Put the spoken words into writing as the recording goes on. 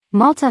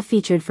Malta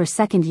featured for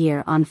second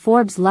year on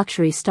Forbes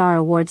Luxury Star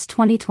Awards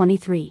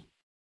 2023.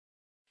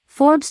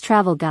 Forbes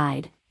Travel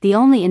Guide, the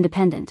only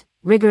independent,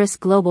 rigorous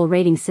global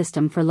rating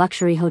system for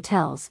luxury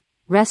hotels,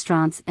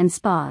 restaurants and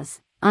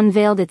spas,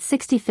 unveiled its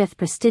 65th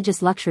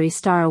prestigious Luxury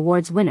Star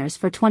Awards winners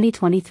for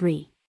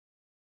 2023.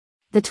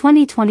 The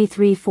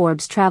 2023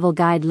 Forbes Travel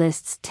Guide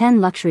lists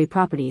 10 luxury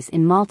properties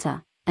in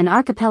Malta, an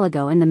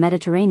archipelago in the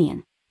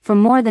Mediterranean, for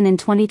more than in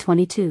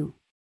 2022.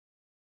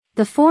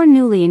 The 4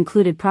 newly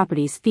included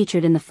properties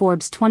featured in the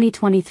Forbes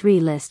 2023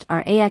 list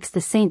are AX the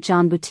St.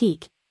 John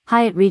Boutique,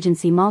 Hyatt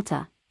Regency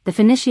Malta, the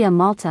Phoenicia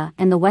Malta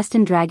and the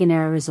Westin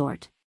Dragonera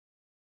Resort.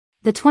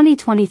 The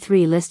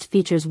 2023 list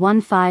features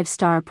 1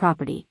 5-star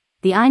property,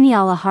 the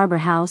Aineala Harbour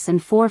House,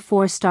 and 4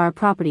 4-star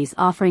properties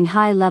offering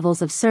high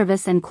levels of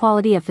service and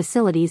quality of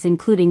facilities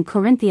including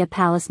Corinthia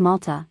Palace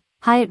Malta,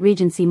 Hyatt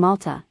Regency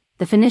Malta,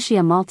 the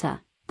Phoenicia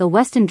Malta, the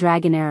Westin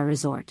Dragonera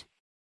Resort.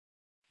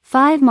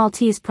 5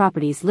 Maltese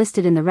properties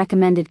listed in the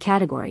recommended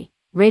category,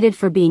 rated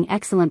for being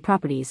excellent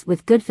properties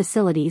with good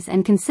facilities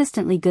and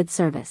consistently good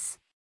service.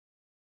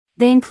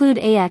 They include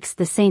AX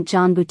the St.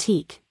 John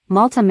Boutique,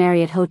 Malta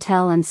Marriott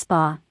Hotel and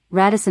Spa,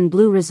 Radisson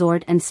Blu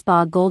Resort and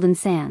Spa Golden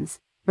Sands,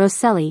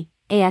 Rosselli,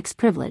 AX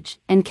Privilege,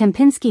 and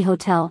Kempinski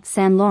Hotel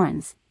San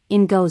Lorenzo,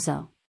 in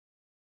Gozo.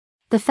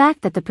 The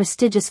fact that the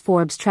prestigious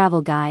Forbes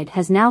Travel Guide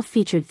has now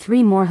featured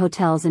 3 more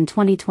hotels in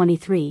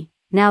 2023,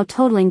 now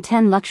totaling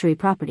 10 luxury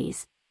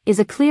properties, is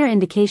a clear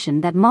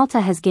indication that Malta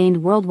has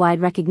gained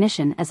worldwide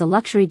recognition as a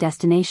luxury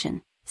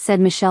destination, said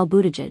Michelle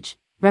Buttigieg,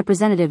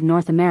 Representative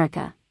North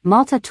America,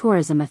 Malta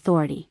Tourism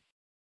Authority.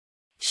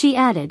 She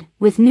added,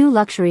 with new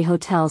luxury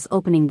hotels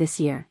opening this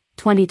year,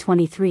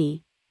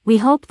 2023, we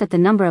hope that the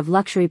number of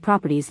luxury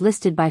properties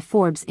listed by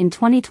Forbes in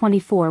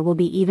 2024 will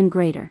be even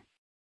greater.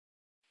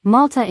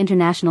 Malta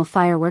International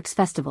Fireworks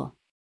Festival.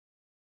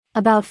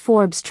 About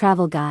Forbes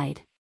Travel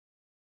Guide.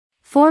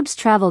 Forbes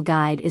Travel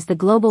Guide is the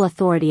global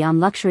authority on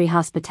luxury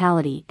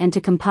hospitality and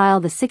to compile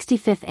the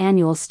 65th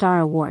Annual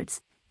Star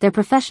Awards, their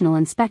professional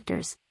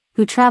inspectors,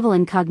 who travel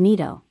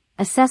incognito,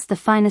 assess the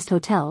finest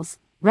hotels,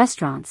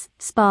 restaurants,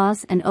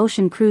 spas and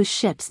ocean cruise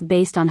ships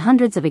based on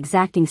hundreds of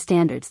exacting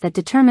standards that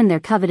determine their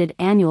coveted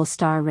annual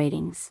star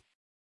ratings.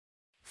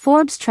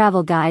 Forbes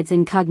Travel Guide's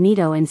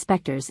incognito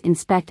inspectors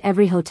inspect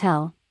every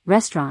hotel,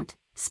 restaurant,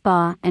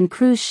 spa and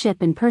cruise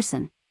ship in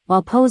person,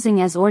 while posing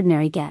as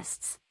ordinary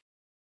guests.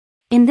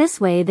 In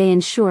this way they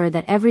ensure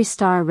that every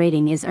star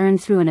rating is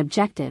earned through an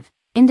objective,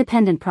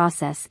 independent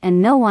process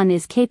and no one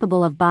is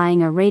capable of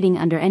buying a rating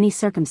under any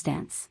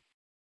circumstance.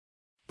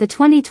 The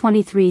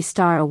 2023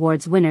 Star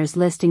Awards winners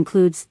list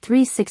includes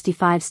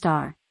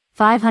 365-star,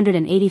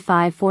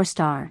 585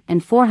 4-star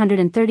and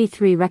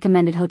 433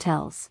 recommended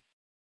hotels.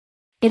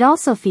 It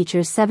also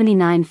features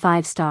 79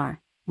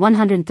 5-star,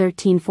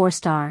 113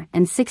 4-star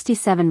and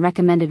 67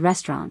 recommended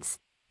restaurants,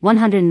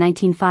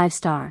 119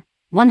 5-star,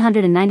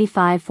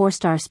 195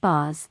 4-star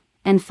spas,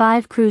 and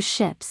 5 cruise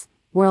ships,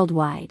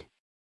 worldwide.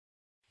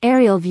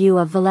 Aerial view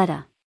of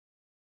Valletta.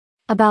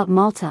 About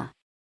Malta.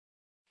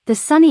 The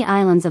sunny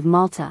islands of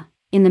Malta,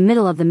 in the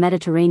middle of the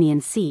Mediterranean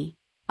Sea,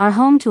 are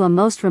home to a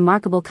most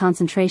remarkable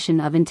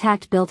concentration of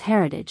intact built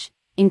heritage,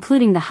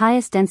 including the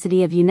highest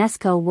density of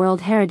UNESCO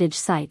World Heritage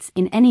Sites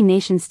in any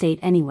nation-state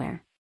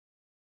anywhere.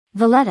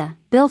 Valletta,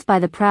 built by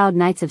the proud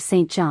Knights of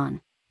St.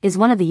 John, is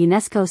one of the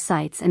UNESCO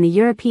sites and the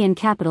European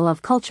Capital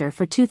of Culture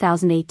for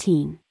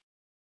 2018.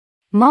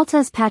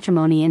 Malta's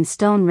patrimony in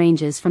stone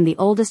ranges from the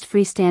oldest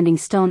freestanding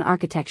stone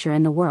architecture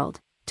in the world,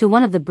 to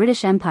one of the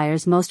British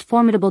Empire's most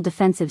formidable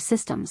defensive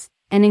systems,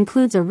 and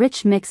includes a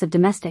rich mix of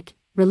domestic,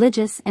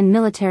 religious and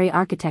military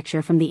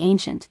architecture from the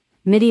ancient,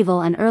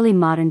 medieval and early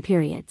modern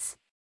periods.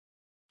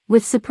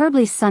 With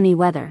superbly sunny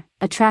weather,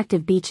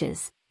 attractive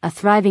beaches, a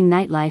thriving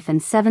nightlife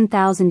and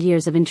 7,000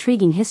 years of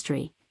intriguing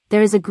history,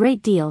 there is a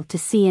great deal to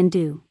see and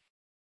do.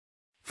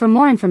 For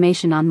more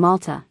information on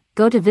Malta,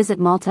 go to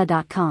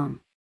visitmalta.com.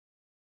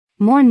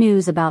 More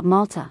news about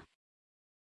Malta.